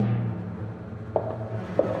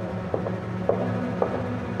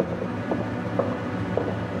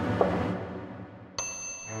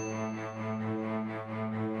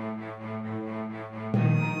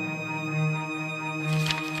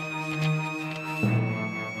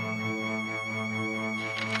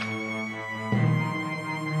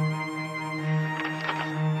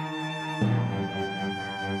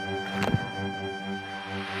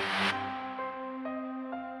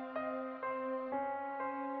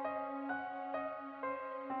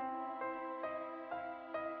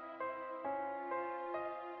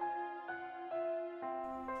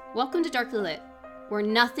Welcome to Darkly Lit, where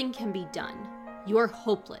nothing can be done. You're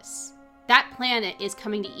hopeless. That planet is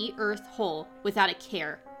coming to eat Earth whole without a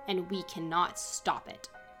care, and we cannot stop it.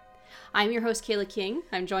 I'm your host, Kayla King.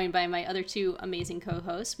 I'm joined by my other two amazing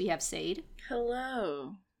co-hosts. We have Sade.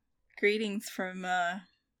 Hello. Greetings from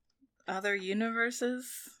other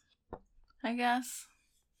universes, I guess.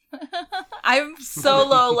 I'm so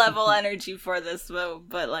low level energy for this, though,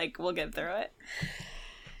 but like we'll get through it.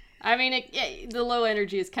 I mean, the low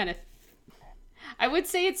energy is kind of... I would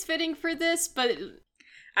say it's fitting for this, but...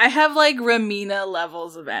 I have, like, Ramina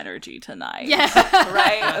levels of energy tonight. Yeah.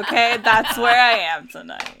 Right? Okay? That's where I am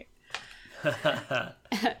tonight.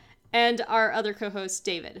 And our other co-host,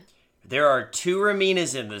 David. There are two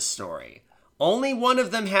Raminas in this story. Only one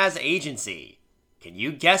of them has agency. Can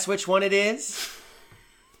you guess which one it is?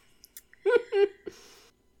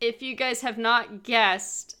 If you guys have not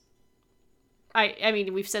guessed... I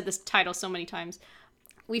mean, we've said this title so many times.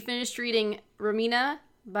 We finished reading Ramina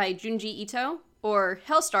by Junji Ito, or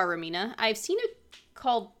Hellstar Ramina. I've seen it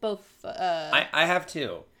called both. I have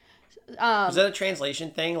too. Was that a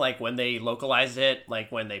translation thing? Like when they localized it, like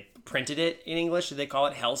when they printed it in English, did they call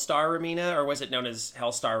it Hellstar Ramina, or was it known as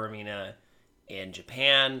Hellstar Ramina in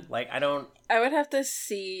Japan? Like, I would have to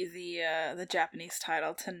see the Japanese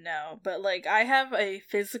title to know, but like I have a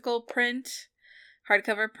physical print.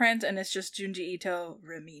 Hardcover print, and it's just Junji Ito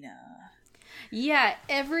Ramina. Yeah,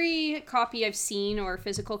 every copy I've seen, or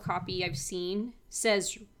physical copy I've seen,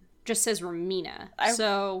 just says Ramina.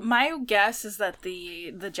 So my guess is that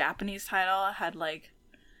the Japanese title had like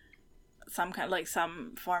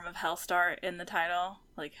some form of Hellstar in the title,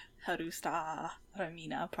 like Harusta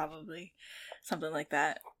Ramina, probably something like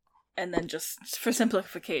that. And then just for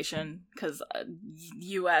simplification, because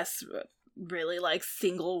U.S. really likes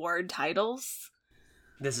single word titles.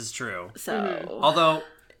 This is true. So, although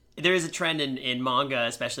there is a trend in manga,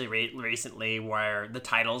 especially recently, where the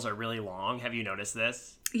titles are really long. Have you noticed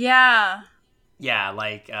this? Yeah. Yeah,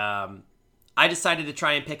 like I decided to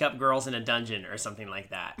try and pick up girls in a dungeon or something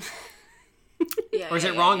like that. Or is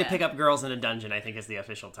it wrong to pick up girls in a dungeon? I think is the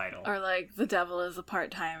official title. Or like the devil is a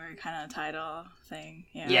part-timer kind of title thing.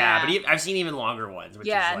 Yeah, but I've seen even longer ones. Which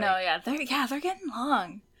is like, they're getting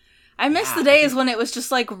long. I miss the days when it was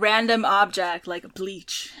just like random object, like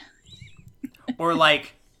Bleach. Or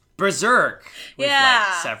like Berserk with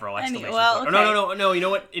like several exclamation points. Okay. No, you know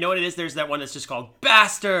what it is? There's that one that's just called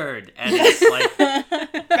Bastard. And it's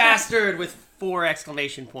like Bastard with 4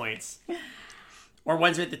 exclamation points. Or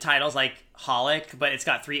ones with the titles like Holic, but it's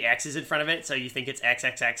got 3 X's in front of it, so you think it's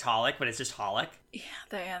XXX Holic, but it's just Holic.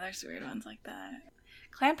 Yeah, there's weird ones like that.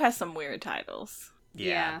 Clamp has some weird titles.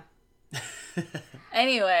 Yeah.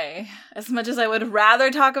 Anyway, as much as I would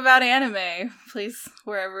rather talk about anime, please,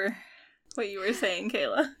 wherever, what you were saying,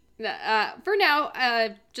 Kayla. For now,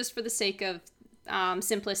 just for the sake of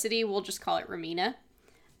simplicity, we'll just call it Ramina.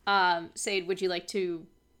 Sade, would you like to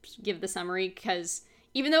give the summary? Because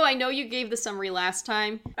even though I know you gave the summary last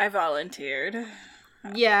time... I volunteered.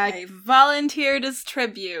 Yeah. I volunteered as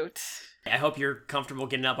tribute. I hope you're comfortable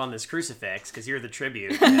getting up on this crucifix, because you're the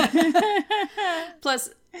tribute.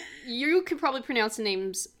 Plus, you could probably pronounce the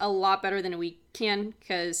names a lot better than we can,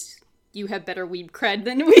 because you have better weeb cred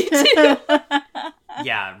than we do.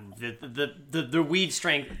 Yeah, the weeb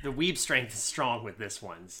strength is strong with this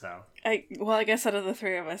one, so. I guess out of the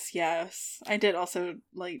 3 of us, yes. I did also,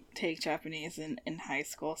 like, take Japanese in high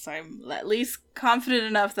school, so I'm at least confident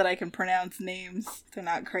enough that I can pronounce names. They're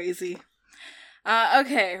not crazy.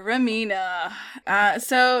 Okay, Ramina.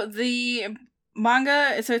 So the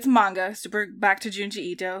manga, so it's manga, so we're back to Junji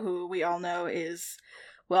Ito, who we all know is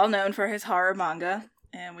well known for his horror manga,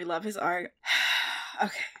 and we love his art.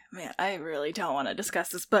 Okay, man, I really don't want to discuss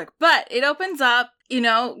this book, but it opens up,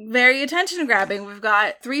 very attention-grabbing. We've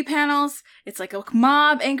got 3 panels. It's like a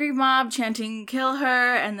angry mob chanting, "Kill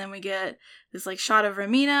her," and then we get this, like, shot of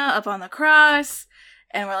Ramina up on the cross.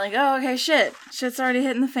 And we're like, oh, okay, shit's already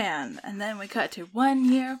hitting the fan. And then we cut to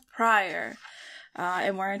 1 year prior.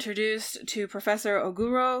 And we're introduced to Professor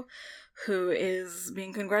Oguro, who is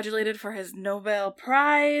being congratulated for his Nobel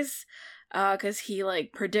Prize. because he,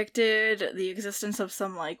 like, predicted the existence of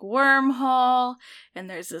some, like, wormhole, and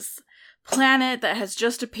there's this planet that has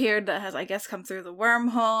just appeared that has, I guess, come through the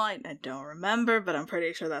wormhole. I don't remember, but I'm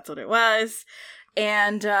pretty sure that's what it was.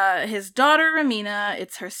 And his daughter, Ramina,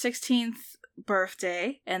 it's her 16th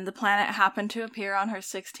birthday, and the planet happened to appear on her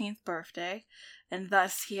 16th birthday. And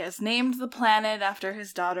thus, he has named the planet after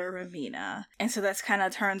his daughter, Ramina. And so that's kind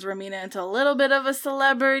of turns Ramina into a little bit of a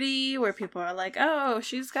celebrity, where people are like, oh,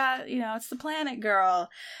 she's got, it's the planet girl.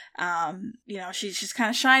 She's kind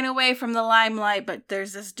of shying away from the limelight, but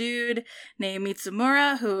there's this dude named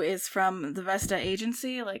Mitsumura who is from the Vesta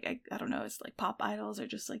agency. Like, I don't know, it's like Pop Idols or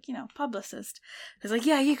just like, publicist. He's like,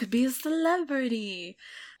 yeah, you could be a celebrity.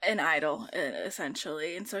 An idol,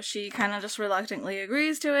 essentially. And so she kind of just reluctantly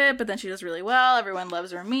agrees to it, but then she does really well. Everyone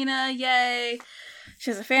loves Ramina, yay! She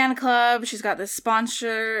has a fan club. She's got this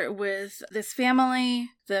sponsor with this family,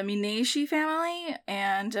 the Minashi family,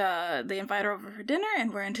 and they invite her over for dinner,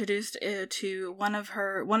 and we're introduced to one of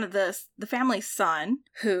the family's son,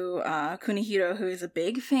 who, Kunihiro, who is a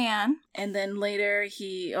big fan. And then later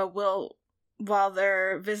he while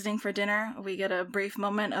they're visiting for dinner, we get a brief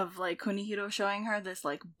moment of, like, Kunihiro showing her this,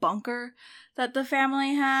 like, bunker that the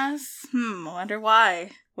family has. Wonder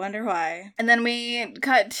why. And then we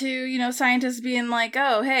cut to, scientists being like,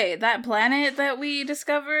 oh, hey, that planet that we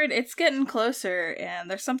discovered, it's getting closer, and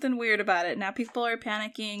there's something weird about it. Now people are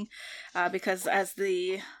panicking because as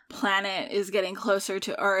the planet is getting closer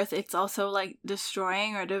to Earth, it's also, like,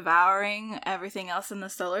 destroying or devouring everything else in the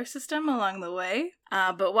solar system along the way.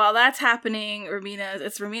 But while that's happening,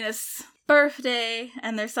 it's Ramina's birthday,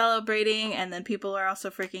 and they're celebrating, and then people are also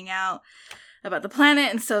freaking out about the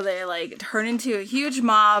planet, and so they, like, turn into a huge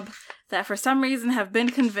mob that for some reason have been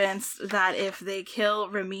convinced that if they kill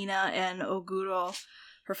Ramina and Oguro,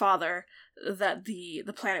 her father, that the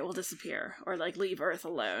planet will disappear or, like, leave Earth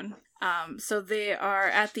alone. So they are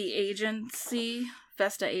at the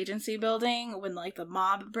Vesta agency building when, like, the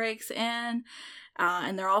mob breaks in,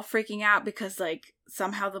 and they're all freaking out because, like,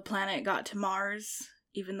 somehow the planet got to Mars,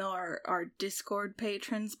 even though our Discord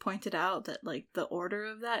patrons pointed out that, like, the order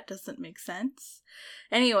of that doesn't make sense.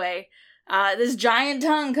 Anyway, this giant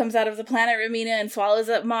tongue comes out of the planet Ramina and swallows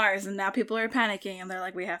up Mars, and now people are panicking, and they're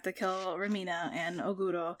like, we have to kill Ramina and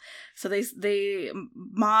Oguro. So they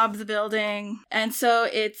mob the building, and so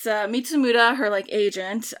it's Mitsumura, her, like,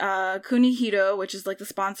 agent, Kunihiro, which is, like, the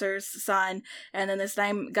sponsor's son, and then this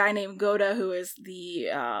guy named Goda, who is the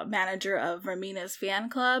manager of Ramina's fan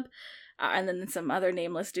club. And then some other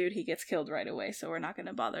nameless dude, he gets killed right away, so we're not going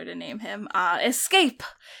to bother to name him. Escape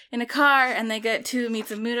in a car, and they get to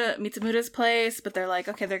Mitsumura's place, but they're like,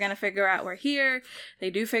 okay, they're going to figure out we're here.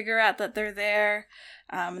 They do figure out that they're there,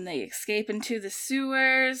 and they escape into the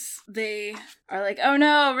sewers. They are like, oh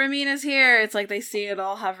no, Ramina's here. It's like they see it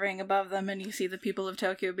all hovering above them, and you see the people of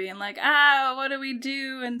Tokyo being like, what do we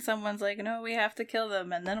do? And someone's like, no, we have to kill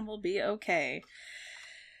them, and then we'll be okay.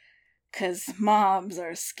 'Cause mobs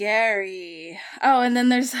are scary. Oh, and then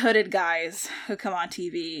there's hooded guys who come on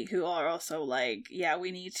TV who are also like, yeah,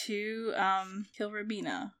 we need to kill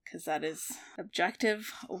Ramina, 'cause that is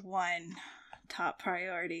objective 1, top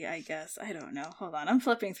priority, I guess. I don't know. Hold on, I'm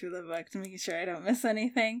flipping through the book to make sure I don't miss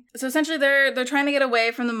anything. So essentially, they're trying to get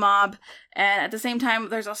away from the mob, and at the same time,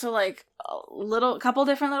 there's also, like, a couple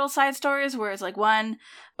different little side stories where it's like, one,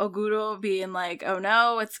 Oguro being like, oh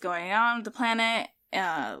no, what's going on with the planet?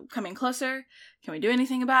 Coming closer. Can we do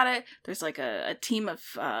anything about it? There's, like, a team of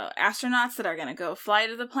astronauts that are gonna go fly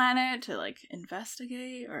to the planet to, like,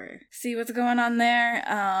 investigate or see what's going on there.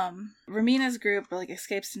 Ramina's group, like,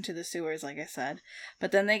 escapes into the sewers, like I said,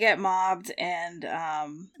 but then they get mobbed, and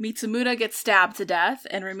Mitsumura gets stabbed to death,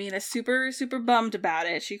 and Ramina's super, super bummed about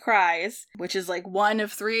it. She cries, which is, like, one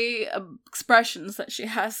of 3 expressions that she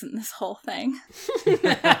has in this whole thing.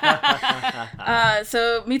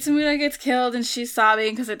 So Mitsumura gets killed, and she's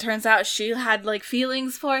sobbing because it turns out she had, like,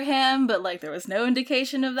 feelings for him, but, like, there was no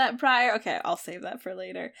indication of that prior. Okay, I'll save that for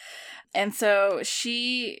later. And so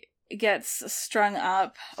she gets strung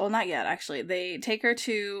up. Well, not yet, actually. They take her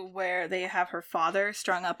to where they have her father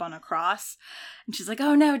strung up on a cross, and she's like,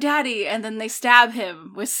 oh no, daddy, and then they stab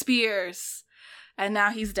him with spears, and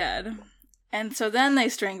now he's dead. And so then they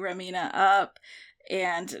string Ramina up,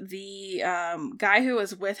 and the guy who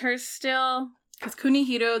was with her still, because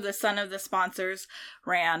Kunihiro, the son of the sponsors,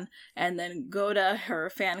 ran, and then Goda, her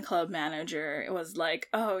fan club manager, was like,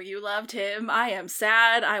 oh, you loved him? I am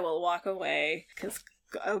sad. I will walk away. Because,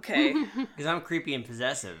 okay. Because I'm creepy and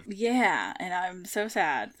possessive. Yeah, and I'm so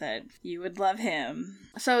sad that you would love him.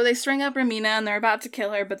 So they string up Ramina, and they're about to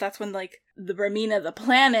kill her, but that's when, like, the Ramina, the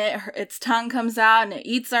planet, its tongue comes out, and it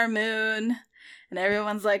eats our moon. And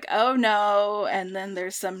everyone's like, oh no. And then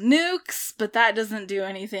there's some nukes, but that doesn't do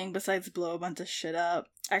anything besides blow a bunch of shit up.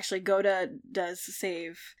 Actually, Goda does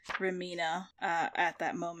save Remina at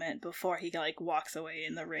that moment before he like walks away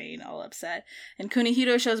in the rain all upset. And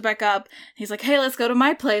Kunihito shows back up. He's like, hey, let's go to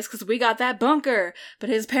my place because we got that bunker. But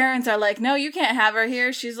his parents are like, no, you can't have her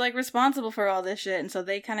here. She's like responsible for all this shit. And so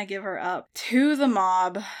they kind of give her up to the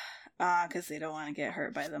mob because they don't want to get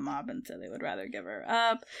hurt by the mob. And so they would rather give her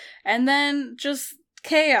up. And then just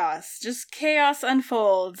chaos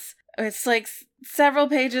unfolds. It's like several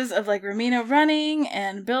pages of like Remina running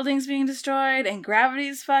and buildings being destroyed and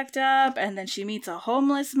gravity's fucked up, and then she meets a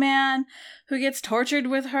homeless man who gets tortured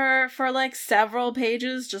with her for like several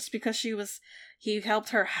pages just because he helped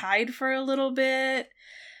her hide for a little bit.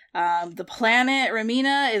 The planet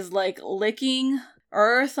Remina is like licking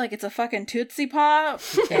Earth like it's a fucking Tootsie Pop,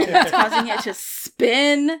 and it's causing it to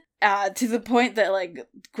spin to the point that like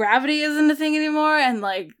gravity isn't a thing anymore, and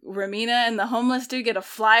like Remina and the homeless dude get to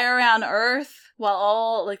fly around Earth while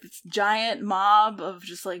all like this giant mob of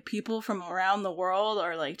just like people from around the world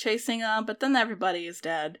are like chasing them, but then everybody is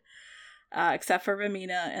dead except for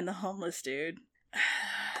Remina and the homeless dude.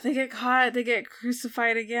 They get caught, they get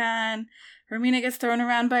crucified again. Remina gets thrown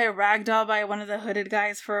around by a ragdoll by one of the hooded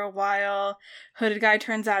guys for a while. Hooded guy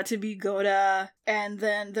turns out to be Goda. And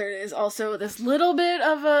then there is also this little bit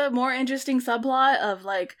of a more interesting subplot of,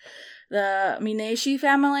 like, the Minashi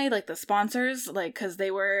family, like, the sponsors, like, because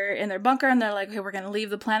they were in their bunker and they're like, okay, we're going to leave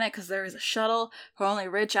the planet because there is a shuttle for only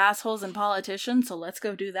rich assholes and politicians, so let's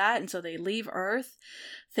go do that. And so they leave Earth,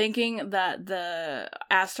 thinking that the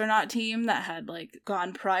astronaut team that had, like,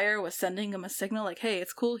 gone prior was sending them a signal, like, hey,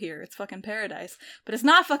 it's cool here, it's fucking paradise. But it's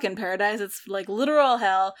not fucking paradise, it's, like, literal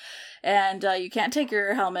hell, and you can't take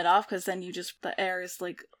your helmet off, because then the air is,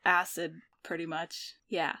 like, acid, pretty much.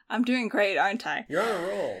 Yeah, I'm doing great, aren't I? You're on a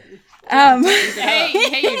roll.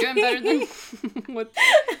 Hey, you're doing better than what?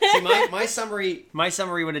 See, my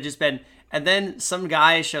summary would have just been, and then some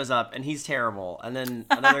guy shows up and he's terrible, and then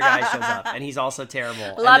another guy shows up and he's also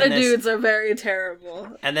terrible. A lot of dudes are very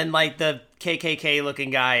terrible. And then like the KKK looking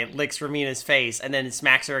guy licks Remina's face and then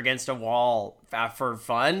smacks her against a wall for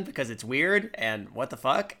fun because it's weird and what the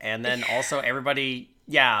fuck. And then also everybody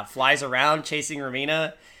flies around chasing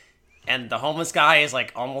Remina. And the homeless guy is,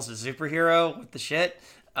 like, almost a superhero with the shit.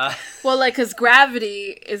 Well, like, because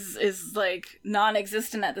gravity is, like,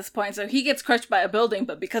 non-existent at this point. So he gets crushed by a building,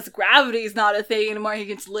 but because gravity is not a thing anymore, he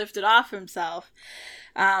gets lifted off himself.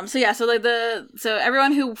 So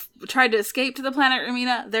everyone who tried to escape to the planet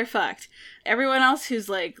Remina, they're fucked. Everyone else who's,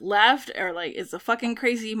 like, left or, like, is a fucking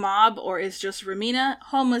crazy mob or is just Remina,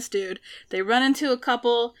 homeless dude, they run into a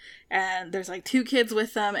couple and there's, like, 2 kids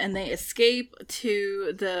with them and they escape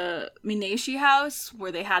to the Minashi house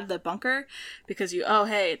where they had the bunker because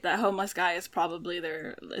that homeless guy is probably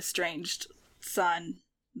their estranged son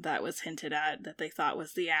that was hinted at that they thought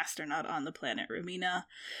was the astronaut on the planet Remina.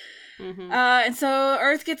 Mm-hmm. And so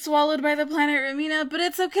Earth gets swallowed by the planet Remina, but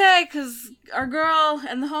it's okay, because our girl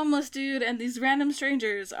and the homeless dude and these random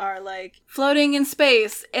strangers are, like, floating in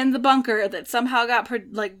space in the bunker that somehow got,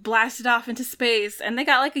 blasted off into space, and they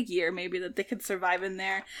got, like, a year, maybe, that they could survive in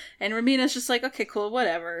there, and Remina's just like, okay, cool,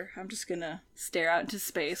 whatever, I'm just gonna stare out into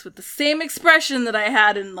space with the same expression that I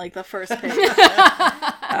had in, like, the first page.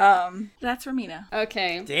 That's Remina.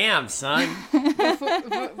 Okay. Damn, son.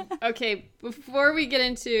 Before we get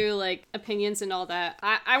into, like, opinions and all that,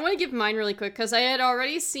 I want to give mine really quick, because I had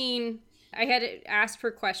asked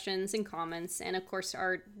for questions and comments, and of course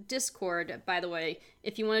our Discord, by the way,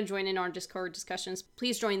 if you want to join in our Discord discussions,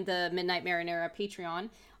 please join the Midnight Marinera Patreon.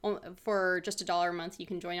 For just $1 a month, you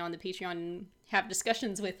can join on the Patreon and have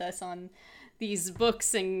discussions with us on these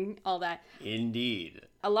books and all that. Indeed.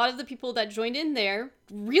 A lot of the people that joined in there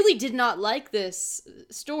really did not like this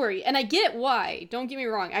story, and I get why, don't get me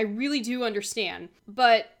wrong, I really do understand,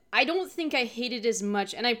 but I don't think I hate it as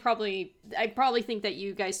much, and I probably think that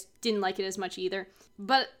you guys didn't like it as much either.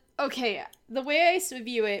 But, okay, the way I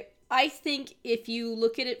view it, I think if you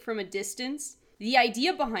look at it from a distance, the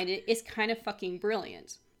idea behind it is kind of fucking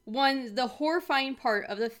brilliant. One, the horrifying part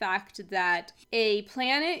of the fact that a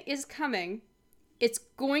planet is coming, it's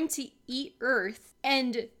going to eat Earth,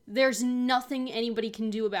 and there's nothing anybody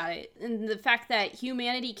can do about it. And the fact that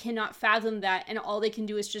humanity cannot fathom that, and all they can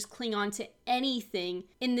do is just cling on to anything.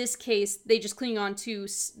 In this case, they just cling on to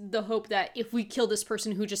the hope that if we kill this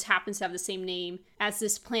person who just happens to have the same name as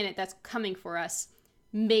this planet that's coming for us,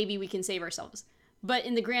 maybe we can save ourselves. But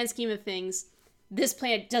in the grand scheme of things, this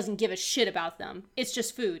planet doesn't give a shit about them. It's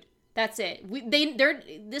just food. That's it.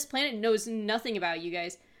 This planet knows nothing about you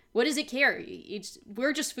guys. What does it care?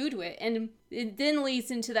 We're just food to it. And it then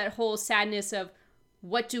leads into that whole sadness of,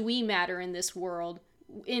 what do we matter in this world?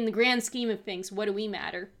 In the grand scheme of things, what do we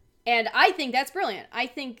matter? And I think that's brilliant. I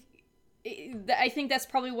think that's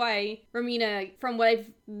probably why Romina, from what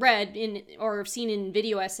I've read in or seen in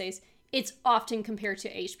video essays, it's often compared to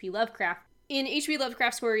H.P. Lovecraft. In H.P.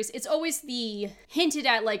 Lovecraft stories, it's always the hinted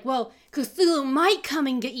at, like, well, Cthulhu might come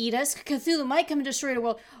and eat us. Cthulhu might come and destroy the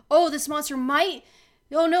world. Oh, this monster might...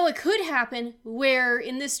 Oh, no, it could happen. Where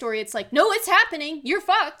in this story, it's like, no, it's happening. You're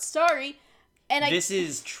fucked. Sorry. And this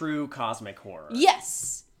is true cosmic horror.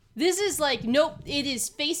 Yes. This is like, nope, it is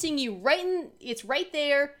facing you it's right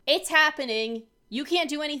there. It's happening. You can't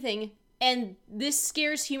do anything. And this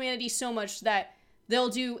scares humanity so much that they'll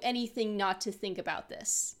do anything not to think about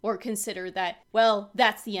this or consider that, well,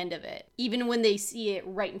 that's the end of it, even when they see it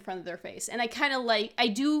right in front of their face. And I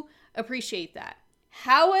do appreciate that.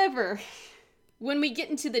 However, when we get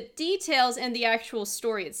into the details and the actual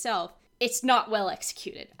story itself, it's not well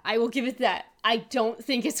executed. I will give it that. I don't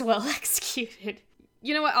think it's well executed.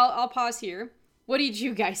 You know what? I'll pause here. What did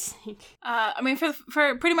you guys think? I mean, for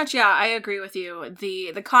pretty much, yeah, I agree with you.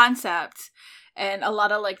 The concept and a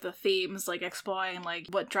lot of, like, the themes, like, exploring, like,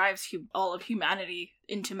 what drives all of humanity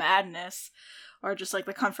into madness, or just, like,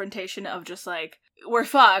 the confrontation of just, like, we're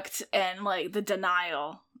fucked, and, like, the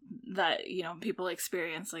denial that, you know, people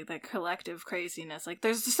experience, like, that collective craziness. Like,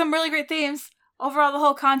 there's just some really great themes. Overall, the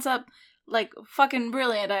whole concept, like, fucking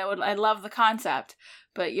brilliant. I love the concept.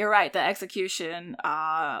 But you're right, the execution,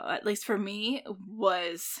 at least for me,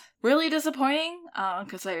 was really disappointing,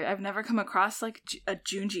 because I've never come across, like, a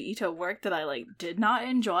Junji Ito work that I, like, did not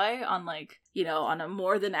enjoy on, like, you know, on a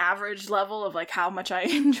more than average level of, like, how much I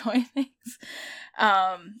enjoy things.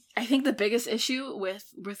 I think the biggest issue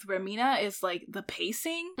with Romina is, like, the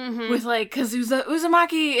pacing, with, like, because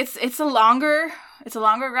Uzumaki, it's a longer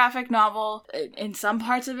graphic novel. In some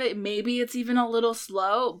parts of it, maybe it's even a little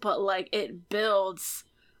slow, but, like, it builds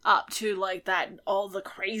up to, like, that, all the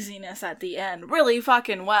craziness at the end really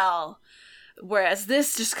fucking well. Whereas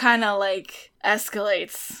this just kind of, like,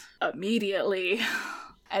 escalates immediately.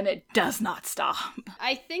 And it does not stop.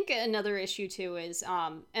 I think another issue, too, is,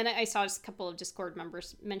 and I saw just a couple of Discord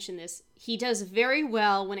members mention this, he does very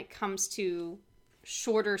well when it comes to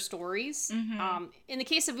shorter stories. In the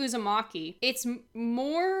case of Uzumaki, it's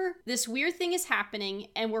more this weird thing is happening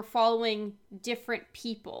and we're following different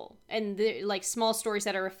people and like small stories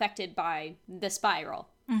that are affected by the spiral.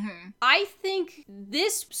 I think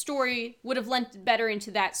this story would have lent better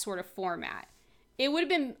into that sort of format. It would have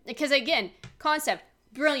been, because again, concept,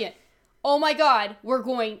 brilliant. Oh my god,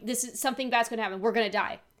 this is something bad's gonna happen. We're gonna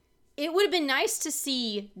die. It would have been nice to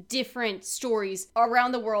see different stories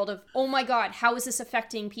around the world of, oh my god, how is this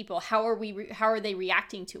affecting people? How are they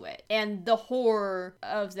reacting to it? And the horror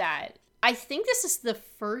of that. I think this is the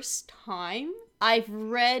first time I've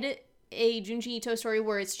read a Junji Ito story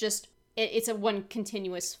where it's a one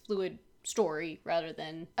continuous fluid story rather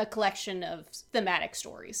than a collection of thematic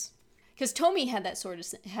stories. Because Tomi has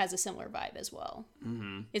a similar vibe as well.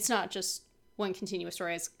 It's not just one continuous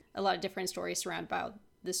story. It's a lot of different stories surrounded by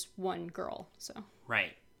this one girl. So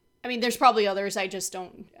right. I mean, there's probably others. I just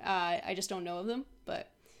don't know of them.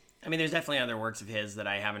 But I mean, there's definitely other works of his that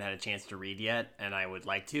I haven't had a chance to read yet, and I would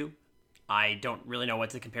like to. I don't really know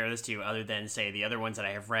what to compare this to, other than say the other ones that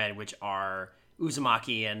I have read, which are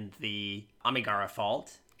Uzumaki and the Amigara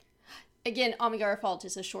Fault. Again, Amigara Fault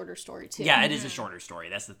is a shorter story too. Yeah, it is a shorter story.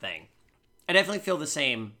 That's the thing. I definitely feel the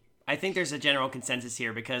same. I think there's a general consensus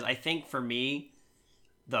here because I think for me,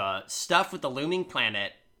 the stuff with the looming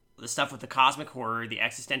planet, the stuff with the cosmic horror, the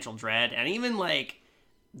existential dread, and even like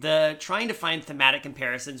the trying to find thematic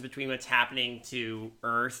comparisons between what's happening to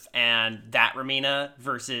Earth and that Romina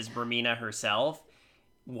versus Romina herself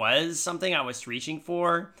was something I was reaching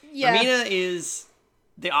for. Yeah. Romina is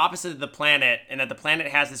the opposite of the planet, and that the planet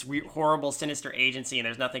has this horrible, sinister agency, and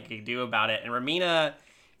there's nothing it can do about it. And Romina,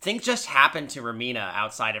 things just happen to Romina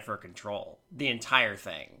outside of her control. The entire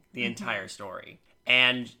thing, the entire story.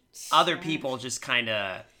 And other people just kind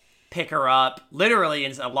of pick her up, literally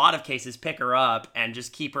in a lot of cases pick her up and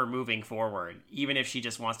just keep her moving forward, even if she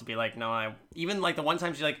just wants to be like, no, even like the one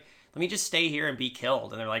time she's like, let me just stay here and be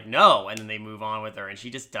killed, and they're like, no, and then they move on with her, and she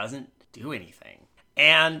just doesn't do anything.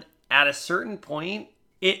 And at a certain point,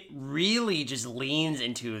 it really just leans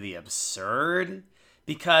into the absurd,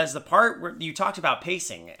 because the part where you talked about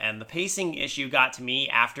pacing, and the pacing issue got to me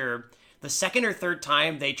after the second or third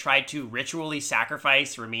time they tried to ritually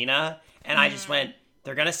sacrifice Romina, and I just went,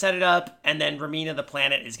 they're going to set it up, and then Romina the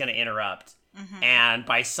planet is going to interrupt. And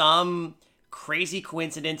by some crazy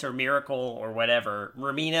coincidence or miracle or whatever,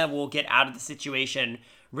 Romina will get out of the situation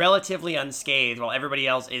relatively unscathed while everybody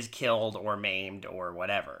else is killed or maimed or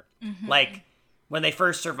whatever. Like, when they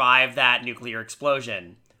first survive that nuclear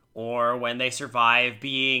explosion, or when they survive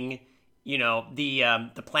being,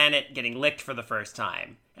 the planet getting licked for the first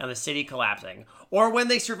time and the city collapsing, or when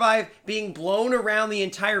they survive being blown around the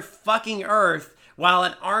entire fucking Earth while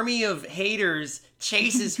an army of haters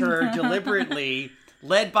chases her deliberately,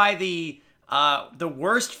 led by the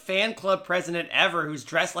worst fan club president ever, who's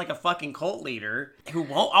dressed like a fucking cult leader, who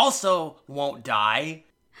won't die.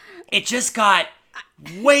 It just got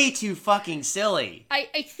way too fucking silly.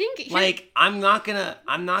 I think I'm not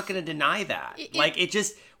gonna deny that. It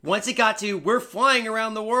just, once it got to, we're flying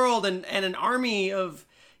around the world and an army of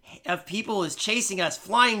people is chasing us,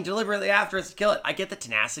 flying deliberately after us to kill it. I get the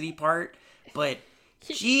tenacity part, but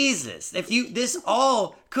Jesus, this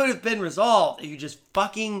all could have been resolved if you just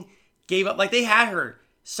fucking gave up. Like, they had her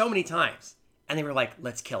so many times, and they were like,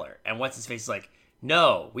 let's kill her. And what's his face is like,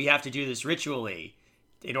 no, we have to do this ritually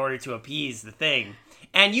in order to appease the thing.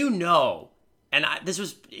 And this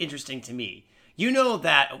was interesting to me.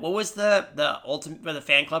 That, what was the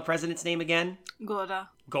fan club president's name again? Goda.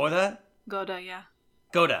 Goda, yeah.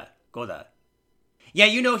 Goda. Yeah,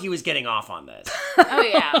 he was getting off on this. Oh,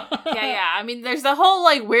 yeah. Yeah. I mean, there's the whole,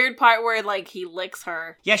 like, weird part where, like, he licks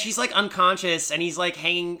her. Yeah, she's, like, unconscious, and he's, like,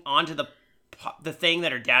 hanging onto the thing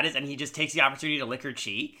that her dad is, and he just takes the opportunity to lick her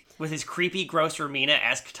cheek with his creepy, gross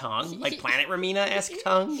Romina-esque tongue. Like, Planet Romina-esque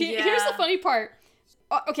tongue. Yeah. Here's the funny part.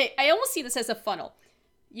 Okay, I almost see this as a funnel.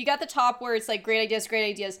 You got the top where it's, like, great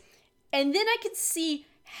ideas, and then I could see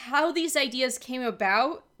how these ideas came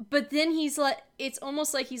about, but then it's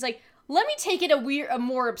almost like he's like, let me take it a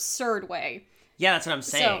more absurd way. Yeah, that's what I'm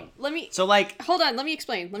saying. Hold on, let me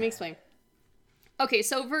explain. Okay,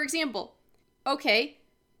 so for example, planet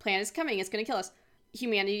is coming, it's gonna kill us.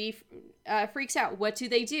 Humanity freaks out. What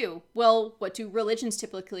do? Well, what do religions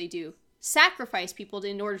typically do? Sacrifice people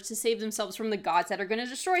in order to save themselves from the gods that are gonna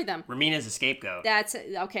destroy them. Romina's a scapegoat. That's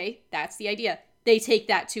the idea. They take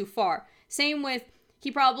that too far. Same with,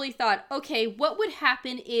 he probably thought, okay, what would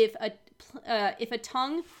happen if a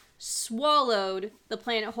tongue swallowed the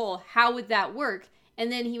planet whole? How would that work?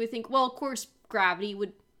 And then he would think, well, of course gravity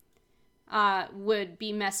would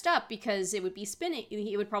be messed up because it would be spinning.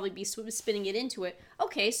 He would probably be spinning it into it.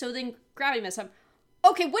 Okay, so then gravity messed up.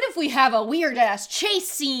 Okay, what if we have a weird ass chase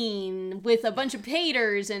scene with a bunch of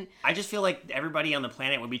haters? And I just feel like everybody on the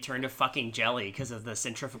planet would be turned to fucking jelly because of the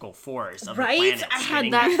centrifugal force of right? the planet. I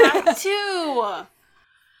had that thought too.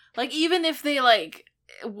 Like, even if they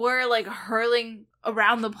were hurling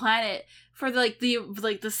around the planet for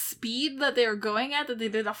the speed that they were going at, that they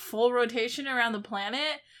did a full rotation around the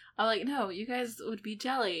planet, I'm like, no, you guys would be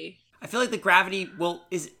jelly. I feel like the gravity,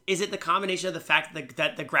 is it the combination of the fact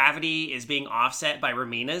that the gravity is being offset by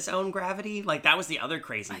Romina's own gravity? Like, that was the other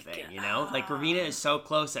crazy thing, Like, Romina is so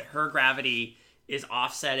close that her gravity is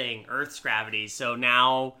offsetting Earth's gravity, so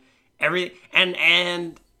now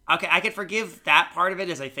okay, I could forgive that part of it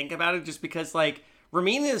as I think about it, just because, like,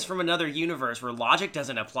 Romina is from another universe where logic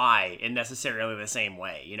doesn't apply in necessarily the same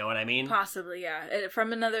way. You know what I mean? Possibly, yeah.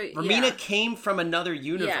 From another... Romina came from another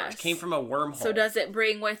universe, came from a wormhole. So does it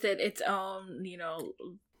bring with it its own,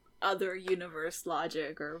 other universe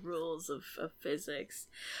logic or rules of physics?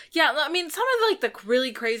 Yeah, I mean, some of, the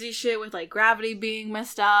really crazy shit with, gravity being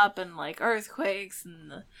messed up and, earthquakes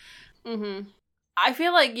and... Mm-hmm. I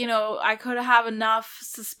feel like, I could have enough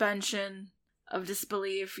suspension of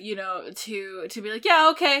disbelief, to be like, yeah,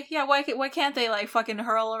 okay, yeah, why can't they fucking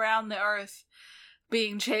hurl around the earth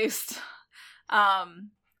being chased?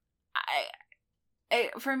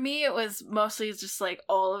 For me, it was mostly just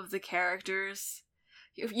all of the characters.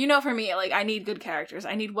 For me, I need good characters.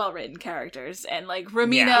 I need well-written characters, and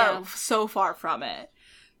Romina, so far from it.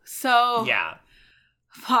 So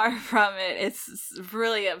far from it, it's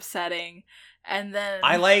really upsetting. And then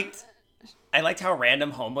I liked how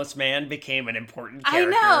random homeless man became an important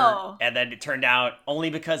character. I know. And then it turned out,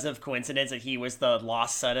 only because of coincidence, that he was the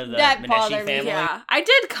lost son of the Mineshi family. Yeah, I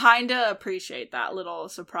did kind of appreciate that little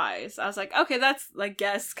surprise. I was like, okay, that's,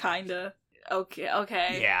 kind of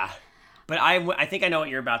okay. Yeah. But I think I know what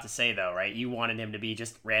you're about to say, though, right? You wanted him to be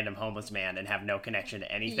just random homeless man and have no connection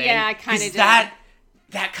to anything. Yeah, I kind of did.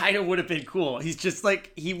 That kind of would have been cool. He's just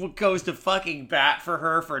he goes to fucking bat for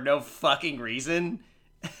her for no fucking reason.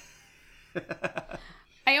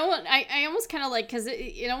 I almost kind of because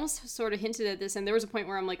it almost sort of hinted at this, and there was a point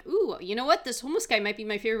where I'm like, ooh, you know what, this homeless guy might be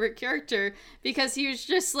my favorite character, because he was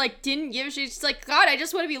just didn't give a shit. He's just God, I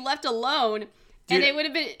just want to be left alone. And it would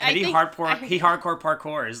have been. He hardcore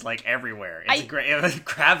parkours like everywhere. It's great.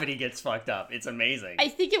 Gravity gets fucked up. It's amazing. I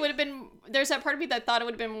think it would have been. There's that part of me that thought it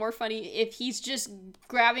would have been more funny if he's just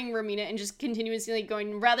grabbing Romina and just continuously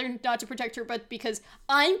going, rather not to protect her, but because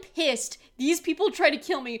I'm pissed. These people try to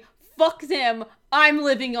kill me. Fuck them. I'm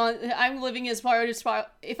living as far as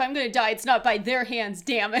if I'm gonna die, it's not by their hands,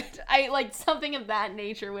 damn it. I like something of that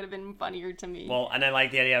nature would have been funnier to me. Well, and I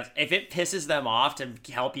like the idea of if it pisses them off to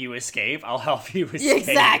help you escape, I'll help you escape.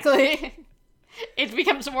 Exactly. It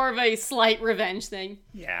becomes more of a slight revenge thing.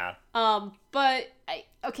 Yeah. But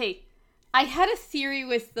I had a theory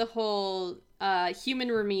with the whole human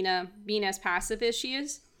Romina being as passive as she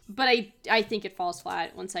is, but I think it falls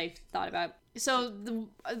flat once I thought about it. So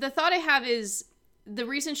the thought I have is the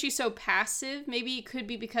reason she's so passive, maybe it could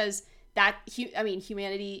be because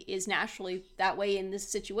humanity is naturally that way in this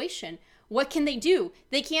situation. What can they do?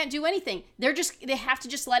 They can't do anything. They have to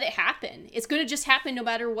just let it happen. It's going to just happen no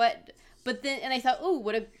matter what. But then, and I thought, oh,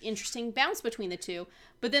 what an interesting bounce between the two.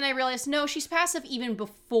 But then I realized, no, she's passive even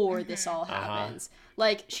before this all happens.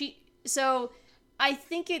 So I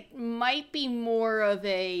think it might be more of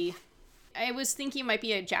I was thinking it might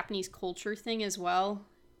be a Japanese culture thing as well.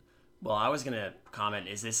 Well, I was going to comment,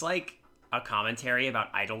 is this like a commentary about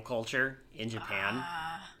idol culture in Japan?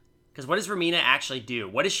 Because what does Romina actually do?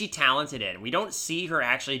 What is she talented in? We don't see her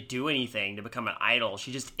actually do anything to become an idol.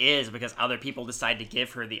 She just is because other people decide to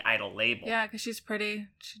give her the idol label. Yeah, because she's pretty.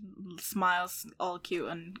 She smiles all cute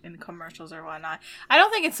in commercials or whatnot. I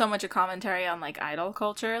don't think it's so much a commentary on like idol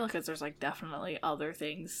culture, because there's like definitely other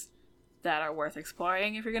things that are worth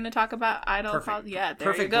exploring if you're going to talk about idol. Yeah,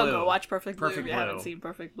 there you go. Go watch Perfect Blue if you haven't seen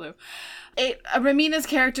Perfect Blue. Romina's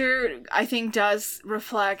character, I think, does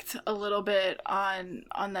reflect a little bit on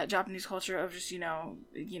that Japanese culture of just,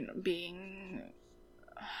 being,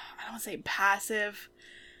 I don't want to say passive,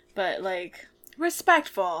 but like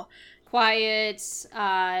respectful. Quiet,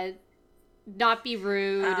 not be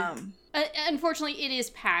rude. Unfortunately, it is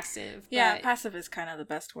passive. Yeah, passive is kind of the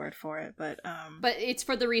best word for it, but it's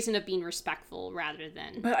for the reason of being respectful rather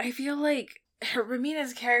than. But I feel like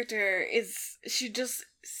Romina's character she just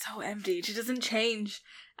so empty. She doesn't change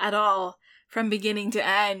at all from beginning to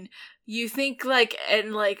end. You think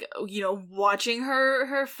watching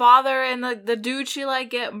her father and the dude she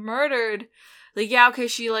get murdered.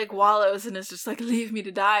 She wallows and is just leave me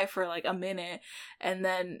to die for a minute, and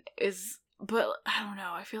then but I don't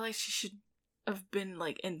know. I feel like she should have been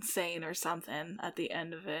insane or something at the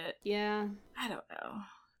end of it. Yeah. I don't know.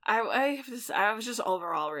 I was just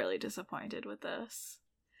overall really disappointed with this.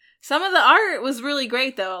 Some of the art was really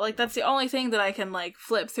great though. That's the only thing that I can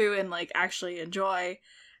flip through and actually enjoy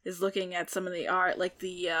is looking at some of the art,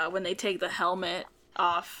 when they take the helmet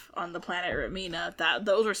off on the planet Romina.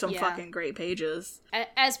 Those were some fucking great pages.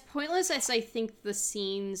 As pointless as I think the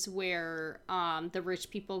scenes where the rich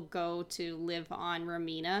people go to live on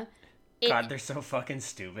Romina, God, they're so fucking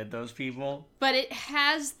stupid, those people. But it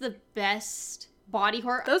has the best body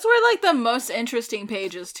horror. Those were the most interesting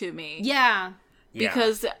pages to me. Yeah.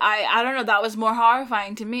 Because I don't know, that was more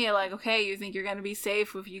horrifying to me. Okay, you think you're gonna be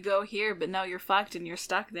safe if you go here, but no, you're fucked and you're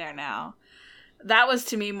stuck there now. That was,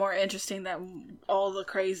 to me, more interesting than all the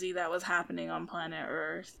crazy that was happening on planet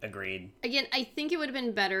Earth. Agreed. Again, I think it would have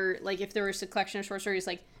been better, if there was a collection of short stories,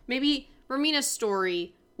 maybe Romina's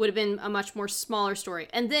story would have been a much more smaller story.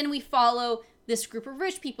 And then we follow this group of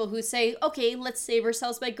rich people who say, okay, let's save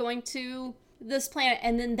ourselves by going to this planet.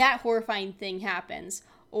 And then that horrifying thing happens.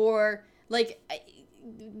 Or,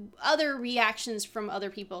 other reactions from other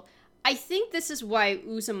people. I think this is why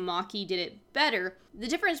Uzumaki did it better. The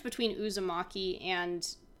difference between Uzumaki and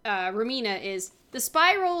Romina is the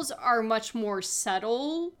spirals are much more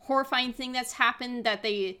subtle, horrifying thing that's happened that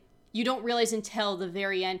you don't realize until the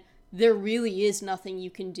very end. There really is nothing you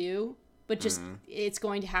can do, but just it's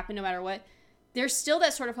going to happen no matter what. There's still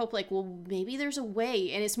that sort of hope, maybe there's a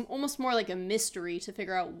way, and it's almost more like a mystery to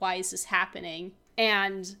figure out why is this happening.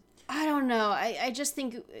 And I don't know. I just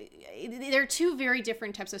think they're two very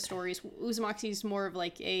different types of stories. Uzumaki's more of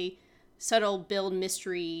a subtle build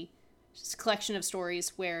mystery collection of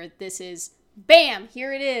stories, where this is, bam,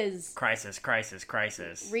 here it is. Crisis.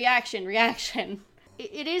 Reaction.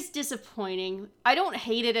 It is disappointing. I don't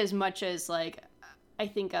hate it as much as, I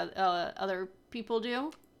think other people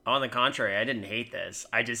do. On the contrary, I didn't hate this.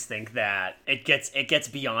 I just think that it gets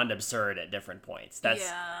beyond absurd at different points.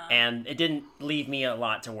 And it didn't leave me a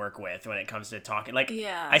lot to work with when it comes to talking.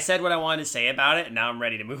 I said what I wanted to say about it, and now I'm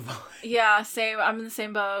ready to move on. Yeah, same. I'm in the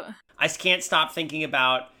same boat. I can't stop thinking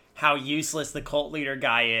about how useless the cult leader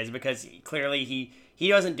guy is, because clearly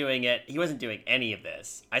he wasn't doing it. He wasn't doing any of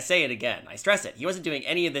this. I say it again. I stress it. He wasn't doing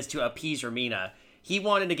any of this to appease Romina. he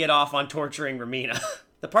wanted to get off on torturing Romina.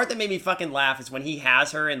 The part that made me fucking laugh is when he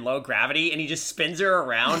has her in low gravity and he just spins her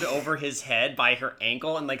around over his head by her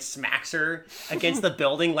ankle and like smacks her against the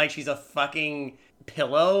building like she's a fucking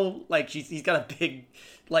pillow. Like he's got a big,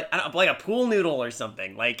 like a pool noodle or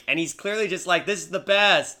something. Like, and he's clearly just like, this is the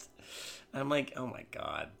best. I'm like, oh my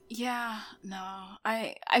god. Yeah, no.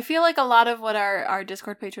 I feel like a lot of what our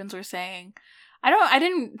Discord patrons were saying, I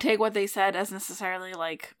didn't take what they said as necessarily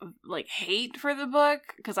like hate for the book,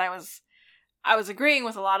 because I was agreeing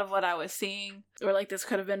with a lot of what I was seeing, or like this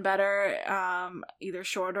could have been better, either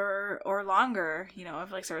shorter or longer, you know,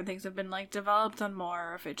 if like certain things have been like developed on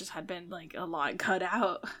more, or if it just had been like a lot cut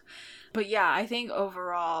out. But yeah, I think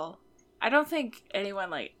overall, I don't think anyone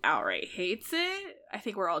like outright hates it. I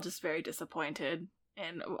think we're all just very disappointed,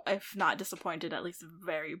 and if not disappointed, at least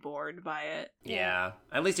very bored by it. Yeah,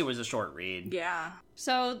 at least it was a short read. Yeah.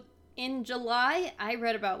 So in July, I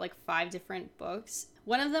read about like 5 different books.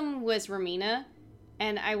 One of them was Romina,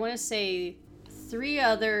 and I want to say 3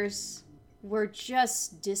 others were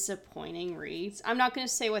just disappointing reads. I'm not going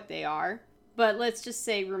to say what they are, but let's just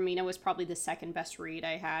say Romina was probably the second best read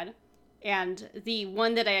I had. And the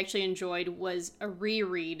one that I actually enjoyed was a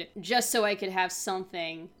reread, just so I could have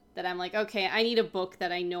something that I'm like, okay, I need a book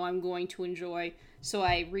that I know I'm going to enjoy, so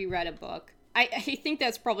I reread a book. I think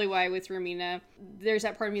that's probably why with Romina, there's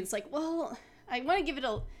that part of me that's like, well, I want to give it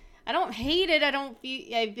a... I don't hate it,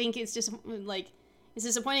 I think it's just, like, it's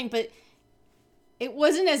disappointing, but it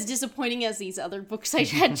wasn't as disappointing as these other books I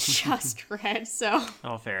had just read, so...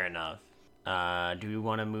 Oh, fair enough. Do we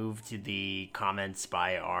want to move to the comments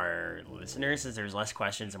by our listeners, since there's less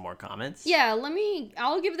questions and more comments? Yeah,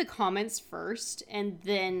 I'll give the comments first, and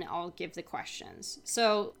then I'll give the questions.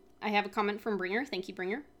 So, I have a comment from Bringer. Thank you,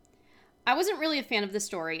 Bringer. I wasn't really a fan of the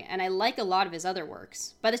story, and I like a lot of his other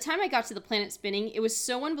works. By the time I got to the planet spinning, it was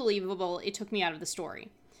so unbelievable it took me out of the story.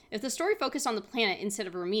 If the story focused on the planet instead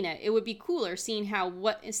of Romina, it would be cooler seeing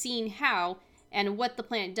how and what the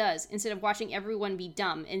planet does, instead of watching everyone be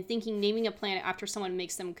dumb and thinking naming a planet after someone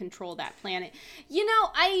makes them control that planet. You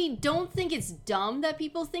know, I don't think it's dumb that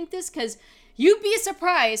people think this, because you'd be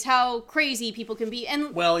surprised how crazy people can be.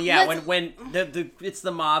 And well, yeah, when it's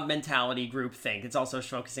the mob mentality group thing. It's also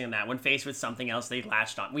focusing on that. When faced with something else, they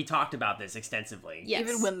latched on. We talked about this extensively. Yes.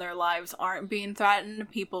 Even when their lives aren't being threatened,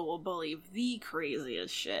 people will believe the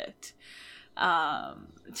craziest shit.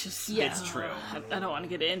 It's true. I don't want to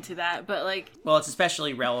get into that, but like, well, it's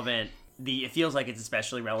especially relevant. It feels like it's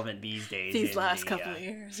especially relevant these days. These last couple of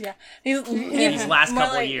years, yeah. These last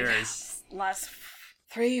couple of years. Last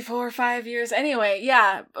 3, 4, 5 years. Anyway,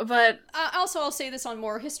 yeah, but also I'll say this on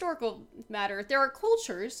more historical matter. There are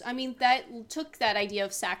cultures, I mean, that took that idea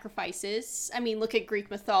of sacrifices. I mean, look at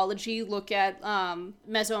Greek mythology, look at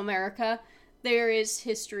Mesoamerica. There is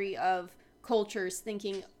history of cultures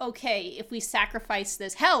thinking, okay, if we sacrifice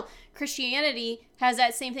this, hell, Christianity has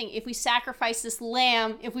that same thing. If we sacrifice this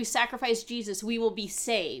lamb, if we sacrifice Jesus, we will be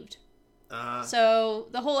saved. So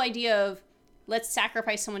the whole idea of let's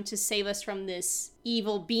sacrifice someone to save us from this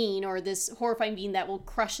evil being or this horrifying being that will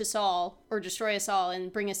crush us all or destroy us all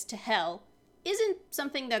and bring us to hell isn't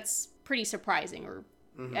something that's pretty surprising or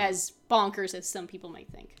as bonkers as some people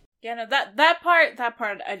might think. Yeah, no, that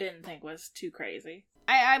part I didn't think was too crazy.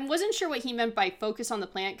 I wasn't sure what he meant by focus on the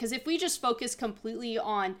planet, because if we just focus completely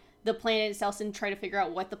on the planet itself and try to figure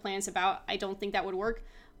out what the planet's about, I don't think that would work.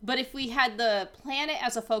 But if we had the planet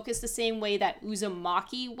as a focus the same way that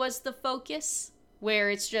Uzumaki was the focus, where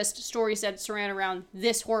it's just stories that surround around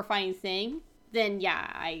this horrifying thing, then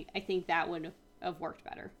yeah, I think that would have worked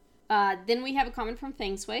better. Then we have a comment from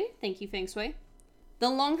Feng Shui. Thank you, Feng Shui. The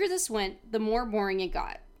longer this went, the more boring it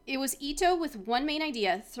got. It was Ito with one main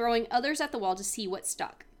idea, throwing others at the wall to see what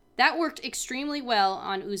stuck. That worked extremely well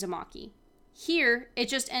on Uzumaki. Here, it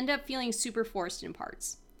just ended up feeling super forced in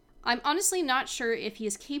parts. I'm honestly not sure if he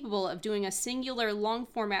is capable of doing a singular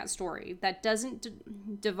long-format story that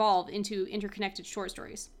doesn't devolve into interconnected short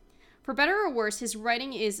stories. For better or worse, his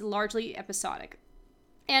writing is largely episodic.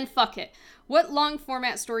 And fuck it. What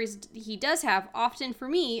long-format stories he does have, often for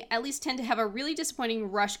me, at least tend to have a really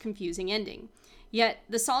disappointing, rushed, confusing ending. Yet,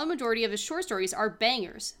 the solid majority of his short stories are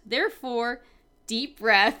bangers. Therefore, deep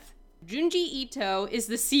breath, Junji Ito is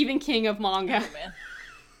the Stephen King of manga.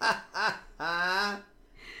 Oh, man.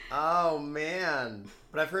 Oh, man.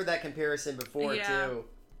 But I've heard that comparison before, too.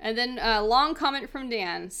 And then a long comment from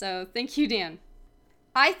Dan, so thank you, Dan.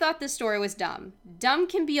 I thought this story was dumb. Dumb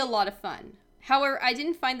can be a lot of fun. However, I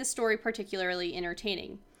didn't find the story particularly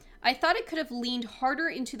entertaining. I thought it could have leaned harder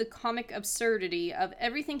into the comic absurdity of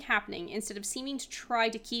everything happening instead of seeming to try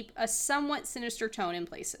to keep a somewhat sinister tone in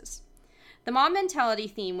places. The mom mentality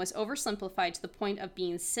theme was oversimplified to the point of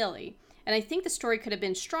being silly, and I think the story could have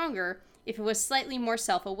been stronger if it was slightly more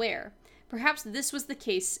self-aware. Perhaps this was the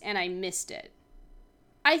case and I missed it.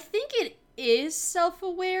 I think it is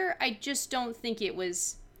self-aware, I just don't think it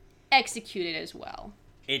was executed as well.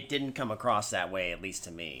 It didn't come across that way, at least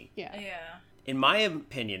to me. Yeah. In my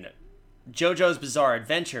opinion, JoJo's Bizarre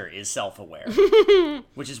Adventure is self-aware,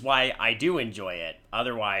 which is why I do enjoy it.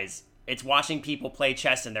 Otherwise, it's watching people play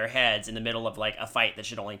chess in their heads in the middle of, like, a fight that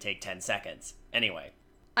should only take 10 seconds. Anyway.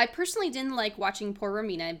 I personally didn't like watching poor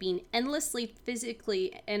Romina being endlessly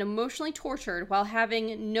physically and emotionally tortured while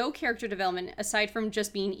having no character development aside from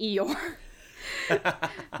just being Eeyore.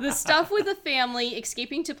 The stuff with the family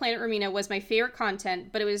escaping to Planet Romina was my favorite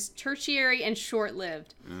content, but it was tertiary and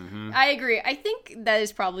short-lived. Mm-hmm. I agree. I think that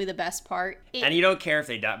is probably the best part. And you don't care if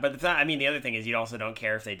they die. But the other thing is you also don't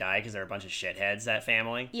care if they die because they're a bunch of shitheads, that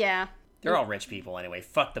family. Yeah. They're all rich people anyway.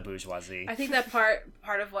 Fuck the bourgeoisie. I think that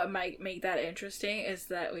part of what might make that interesting is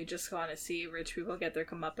that we just want to see rich people get their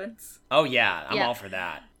comeuppance. Oh, yeah. I'm all for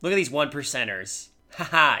that. Look at these 1%ers.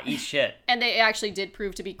 Haha, eat shit. And they actually did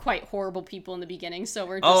prove to be quite horrible people in the beginning, so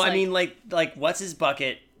we're just I mean, like what's his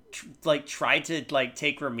bucket tried to, like,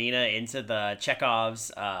 take Romina into the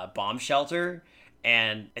Chekhov's bomb shelter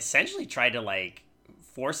and essentially tried to, like,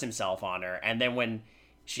 force himself on her. And then when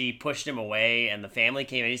she pushed him away and the family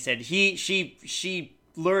came in, he said, she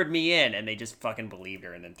lured me in, and they just fucking believed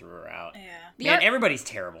her and then threw her out. Yeah. Man, everybody's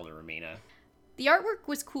terrible to Romina. The artwork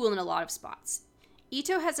was cool in a lot of spots.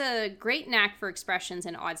 Ito has a great knack for expressions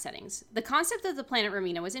and odd settings. The concept of the planet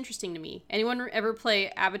Romina was interesting to me. Anyone ever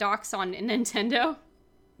play Abadox on Nintendo?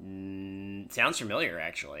 Sounds familiar,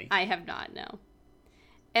 actually. I have not, no.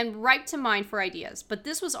 And ripe to mind for ideas, but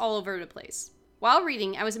this was all over the place. While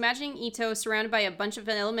reading, I was imagining Ito surrounded by a bunch of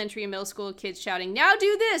elementary and middle school kids shouting, "Now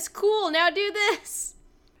do this! Cool! Now do this!"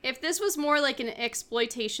 If this was more like an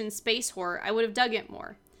exploitation space horror, I would have dug it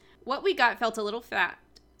more. What we got felt a little fat,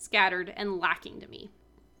 scattered, and lacking to me.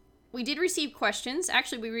 We did receive questions.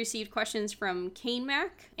 Actually, we received questions from Kane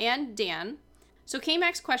Mac and Dan. So Kane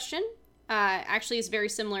Mac's question actually is very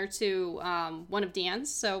similar to one of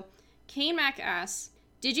Dan's. So Kane Mac asks,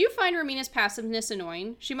 did you find Romina's passiveness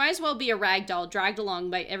annoying? She might as well be a ragdoll dragged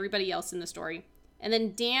along by everybody else in the story. And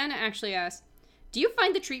then Dan actually asks, do you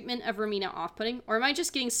find the treatment of Romina off-putting, or am I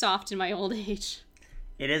just getting soft in my old age?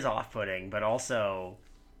 It is off-putting, but also...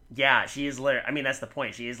 yeah, she is that's the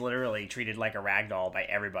point. She is literally treated like a ragdoll by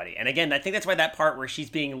everybody. And again, I think that's why that part where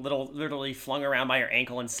she's being literally flung around by her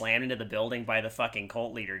ankle and slammed into the building by the fucking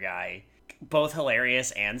cult leader guy, both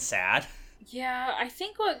hilarious and sad. Yeah, I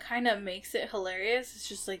think what kind of makes it hilarious is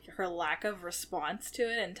just, like, her lack of response to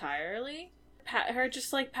it entirely. Her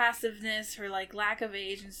just, like, passiveness, her, like, lack of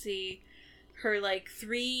agency, her, like,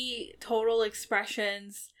 3 total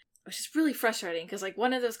expressions, which is really frustrating, because, like,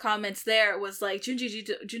 one of those comments there was, like,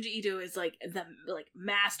 Junji Ito is, like,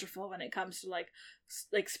 masterful when it comes to, like,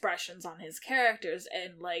 expressions on his characters,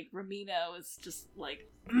 and, like, Romina was just, like,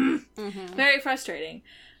 very frustrating.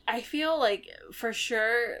 I feel like, for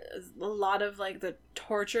sure, a lot of, like, the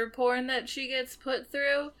torture porn that she gets put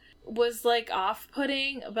through was, like,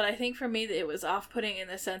 off-putting, but I think for me it was off-putting in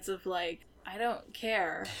the sense of, like, I don't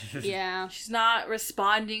care. Yeah. She's not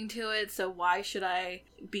responding to it, so why should I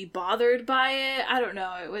be bothered by it? I don't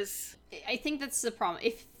know, it was... I think that's the problem.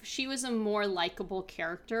 If she was a more likable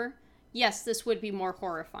character, yes, this would be more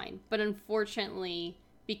horrifying. But unfortunately,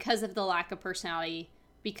 because of the lack of personality,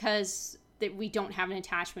 because that we don't have an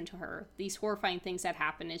attachment to her, these horrifying things that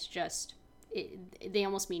happen is just... they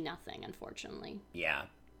almost mean nothing, unfortunately. Yeah.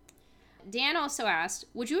 Dan also asked,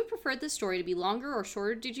 would you have preferred the story to be longer or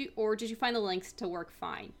shorter, did you find the length to work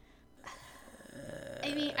fine?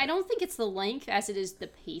 I mean, I don't think it's the length as it is the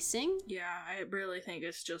pacing. Yeah, I really think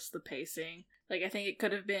it's just the pacing. Like, I think it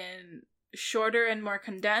could have been shorter and more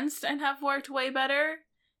condensed and have worked way better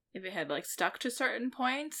if it had, like, stuck to certain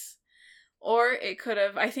points. Or it could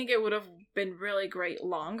have, I think it would have been really great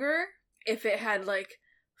longer if it had, like,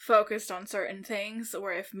 focused on certain things,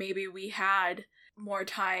 or if maybe we had more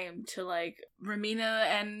time to, like, Romina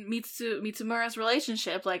and Mitsumura's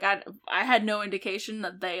relationship. Like, I had no indication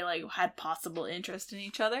that they, like, had possible interest in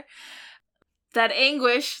each other. That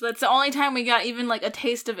anguish, that's the only time we got even, like, a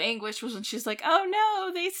taste of anguish was when she's like, oh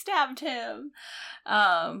no, they stabbed him.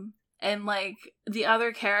 And, like, the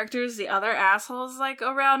other characters, the other assholes, like,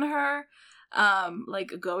 around her,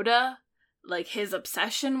 like Goda, like, his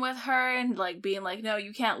obsession with her and, like, being like, no,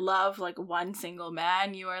 you can't love, like, one single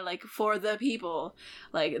man, you are, like, for the people.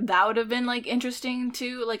 Like, that would have been, like, interesting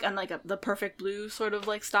too, like, on, like, the Perfect Blue sort of,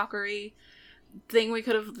 like, stalkery thing we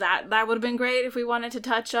could have, that would have been great if we wanted to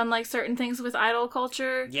touch on like certain things with idol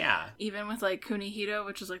culture. Yeah. Even with like Kunihito,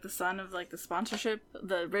 which is like the son of like the sponsorship,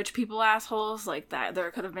 the rich people assholes, like that,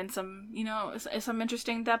 there could have been some, you know, some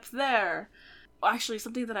interesting depth there. Actually,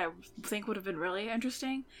 something that I think would have been really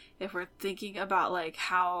interesting if we're thinking about like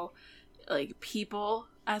how like people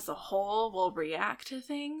as a whole will react to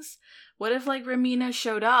things. What if like Ramina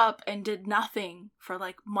showed up and did nothing for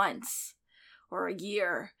like months or a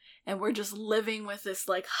year, and we're just living with this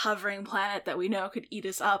like hovering planet that we know could eat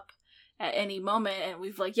us up at any moment, and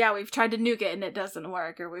we've tried to nuke it and it doesn't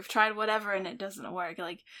work, or we've tried whatever and it doesn't work.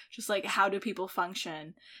 Like, just like, how do people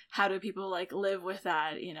function? How do people like live with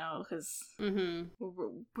that, you know? Because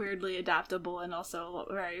we're weirdly adaptable and also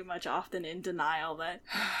very much often in denial that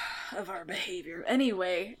of our behavior.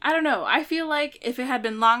 Anyway, I don't know. I feel like if it had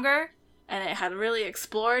been longer and it had really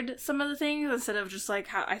explored some of the things, instead of just like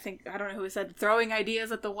how, I don't know who said, throwing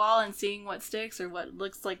ideas at the wall and seeing what sticks or what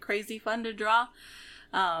looks like crazy fun to draw.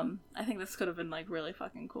 I think this could have been like really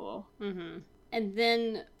fucking cool. And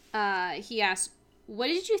then he asked, what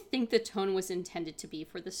did you think the tone was intended to be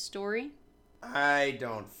for the story? I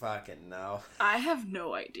don't fucking know. I have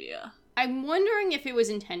no idea. I'm wondering if it was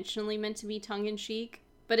intentionally meant to be tongue-in-cheek,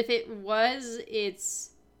 but if it was,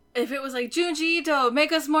 if it was like, Junji Ito,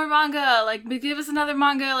 make us more manga, like, give us another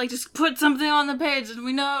manga, like, just put something on the page and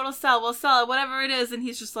we know it'll sell, we'll sell it, whatever it is, and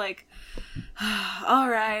he's just like,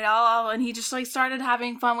 alright, and he just, like, started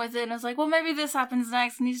having fun with it, and it's like, well, maybe this happens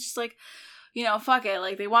next, and he's just like, you know, fuck it,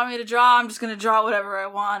 like, they want me to draw, I'm just gonna draw whatever I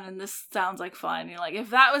want, and this sounds like fun. You're like, if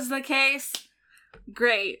that was the case,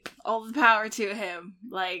 great, all the power to him,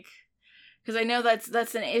 like, because I know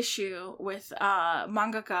that's an issue with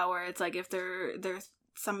mangaka, where it's like, if they're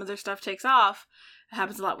some of their stuff takes off. It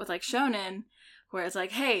happens a lot with like shonen, where it's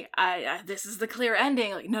like, hey, I this is the clear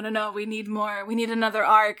ending. Like, no, we need more. We need another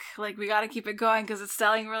arc. Like, we got to keep it going because it's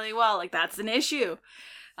selling really well. Like, that's an issue.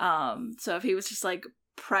 So if he was just like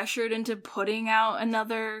pressured into putting out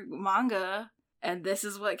another manga, and this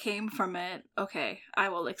is what came from it, okay, I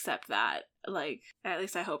will accept that. Like, at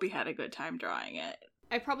least I hope he had a good time drawing it.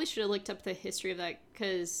 I probably should have looked up the history of that,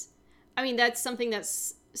 because, I mean, that's something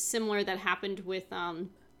that's similar that happened with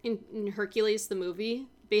in Hercules the movie.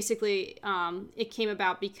 Basically, it came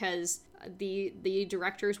about because the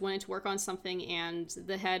directors wanted to work on something, and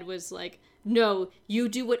the head was like, no, you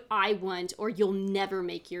do what I want or you'll never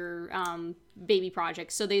make your baby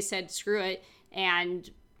project. So they said screw it, and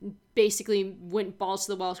basically went balls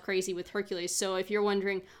to the walls crazy with Hercules. So if you're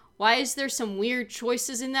wondering, why is there some weird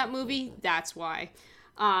choices in that movie, that's why.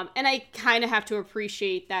 And I kind of have to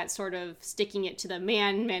appreciate that sort of sticking it to the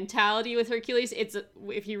man mentality with Hercules. If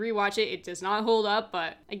you rewatch it, it does not hold up,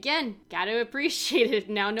 but again, gotta appreciate it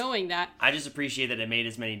now knowing that. I just appreciate that it made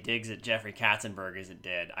as many digs at Jeffrey Katzenberg as it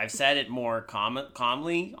did. I've said it more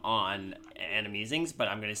calmly on Animazings, but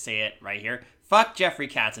I'm gonna say it right here. Fuck Jeffrey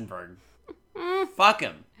Katzenberg. Fuck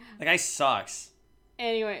him. The guy sucks.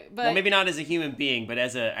 Anyway, but well, maybe not as a human being, but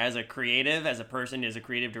as a creative, as a person, as a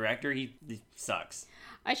creative director, he sucks.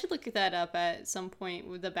 I should look that up at some point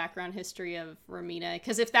with the background history of Ramina,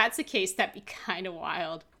 because if that's the case, that'd be kind of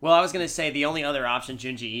wild. Well, I was going to say the only other option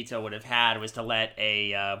Junji Ito would have had was to let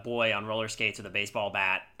a boy on roller skates with a baseball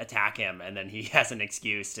bat attack him, and then he has an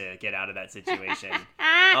excuse to get out of that situation.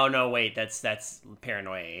 Oh, no, wait, that's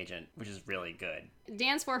Paranoia Agent, which is really good.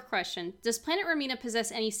 Dan's fourth question. Does planet Ramina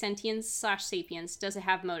possess any sentience/sapience? Does it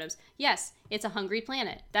have motives? Yes, it's a hungry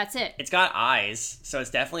planet. That's it. It's got eyes, so it's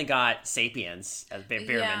definitely got sapience at bare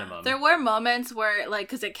minimum. There were moments where, like,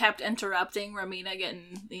 because it kept interrupting Ramina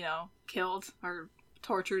getting, you know, killed or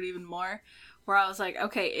tortured even more, where I was like,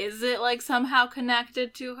 okay, is it like somehow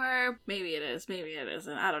connected to her? Maybe it is, maybe it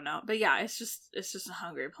isn't. I don't know. But yeah, it's just a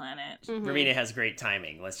hungry planet. Mm-hmm. Ramina has great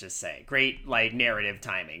timing, let's just say. Great, like, narrative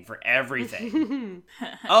timing for everything.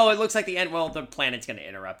 Oh, it looks like the end. Well, the planet's going to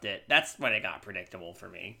interrupt it. That's when it got predictable for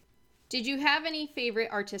me. Did you have any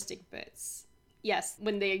favorite artistic bits? Yes,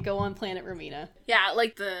 when they go on planet Ramina. Yeah,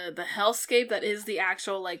 like the hellscape that is the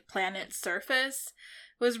actual, like, planet surface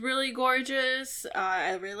was really gorgeous.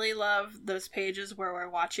 I really love those pages where we're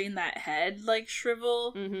watching that head, like,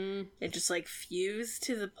 shrivel. Mm-hmm. It just, like, fuse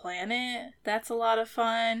to the planet. That's a lot of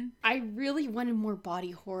fun. I really wanted more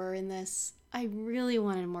body horror in this. I really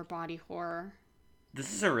wanted more body horror.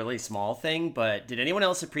 This is a really small thing, but did anyone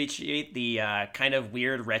else appreciate the kind of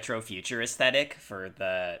weird retro future aesthetic for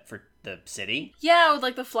the city? Yeah, with,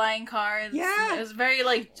 like, the flying cars. Yeah. It was very,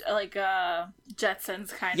 like Jetsons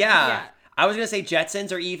kind of. Yeah. I was gonna say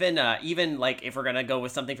Jetsons, or even like if we're gonna go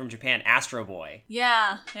with something from Japan, Astro Boy.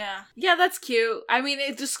 Yeah, that's cute. I mean,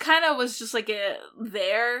 it just kind of was just like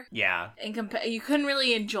there. Yeah. And you couldn't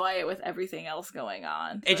really enjoy it with everything else going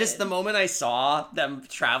on. It just, the moment I saw them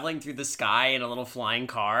traveling through the sky in a little flying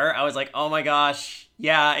car, I was like, oh my gosh,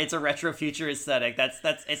 yeah, it's a retro future aesthetic. That's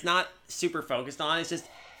it's not super focused on. It's just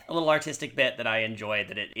a little artistic bit that I enjoyed.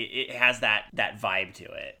 That it has that vibe to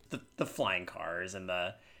it. The flying cars and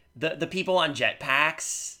the people on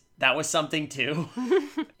jetpacks. That was something too.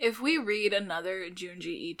 If we read another Junji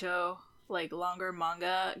Ito like longer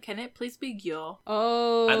manga, can it please be Gyo?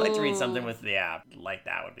 Oh, I'd like to read something with like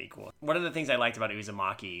that would be cool. One of the things I liked about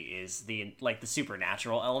Uzumaki is the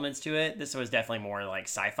supernatural elements to it. This was definitely more like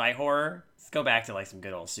sci-fi horror. Let's go back to like some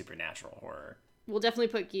good old supernatural horror. We'll definitely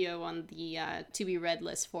put Gyo on the to be read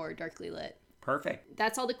list for Darkly Lit. Perfect.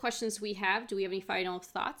 That's all the questions we have. Do we have any final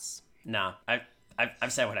thoughts? No, I've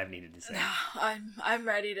said what I've needed to say. I'm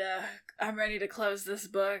ready to close this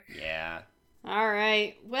book. Yeah. All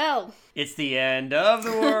right. Well, it's the end of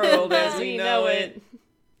the world as we know it.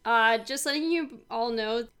 Just letting you all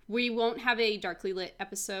know, we won't have a Darkly Lit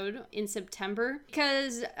episode in September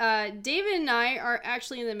because David and I are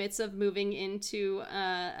actually in the midst of moving into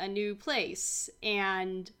a new place,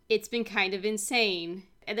 and it's been kind of insane.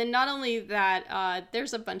 And then not only that,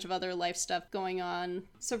 there's a bunch of other life stuff going on.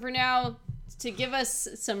 So for now, to give us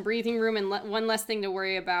some breathing room and one less thing to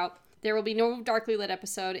worry about, there will be no Darkly Lit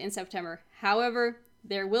episode in September. However,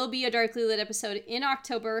 there will be a Darkly Lit episode in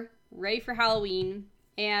October, ready for Halloween.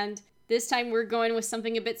 And this time we're going with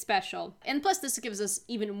something a bit special. And plus, this gives us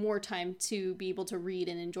even more time to be able to read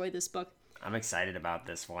and enjoy this book. I'm excited about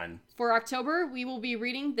this one. For October, we will be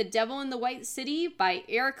reading The Devil in the White City by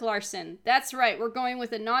Erik Larson. That's right, we're going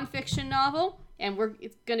with a nonfiction novel, and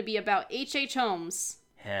it's going to be about H.H. Holmes.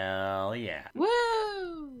 Hell yeah. Woo!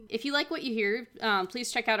 If you like what you hear,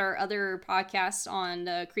 please check out our other podcasts on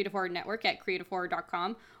the Creative Horror Network at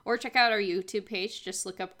creativehorror.com, or check out our YouTube page. Just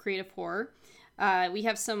look up Creative Horror. We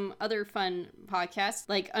have some other fun podcasts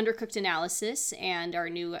like Undercooked Analysis and our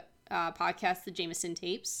new podcast, The Jameson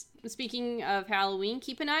Tapes. Speaking of Halloween,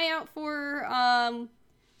 keep an eye out for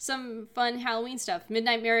some fun Halloween stuff.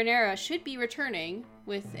 Midnight Marinara should be returning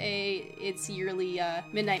with its yearly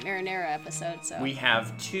Midnight Marinara episode. So we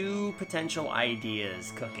have 2 potential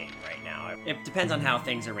ideas cooking right now. It depends on how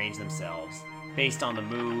things arrange themselves, based on the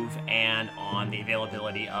move and on the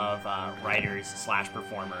availability of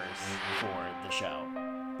writers/performers for the show.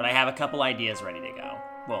 But I have a couple ideas ready to go.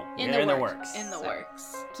 Well, they're in the works. In the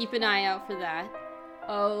works. Keep an eye out for that.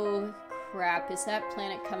 Oh crap, is that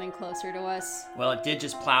planet coming closer to us? Well, it did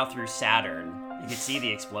just plow through Saturn. You could see the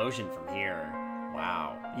explosion from here.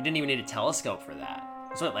 Wow. You didn't even need a telescope for that.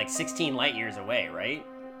 It's like 16 light years away, right?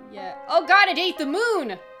 Yeah. Oh god, it ate the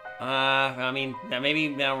moon! I mean, maybe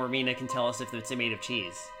now Romina can tell us if it's made of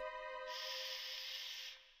cheese.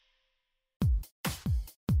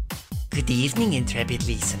 Good evening, intrepid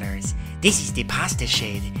listeners. This is the Pasta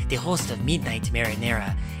Shade, the host of Midnight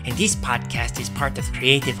Marinara, and this podcast is part of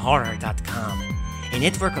CreativeHorror.com, a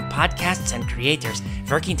network of podcasts and creators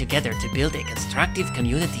working together to build a constructive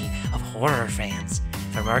community of horror fans.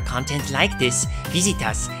 For more content like this, visit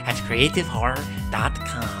us at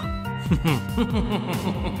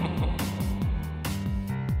CreativeHorror.com.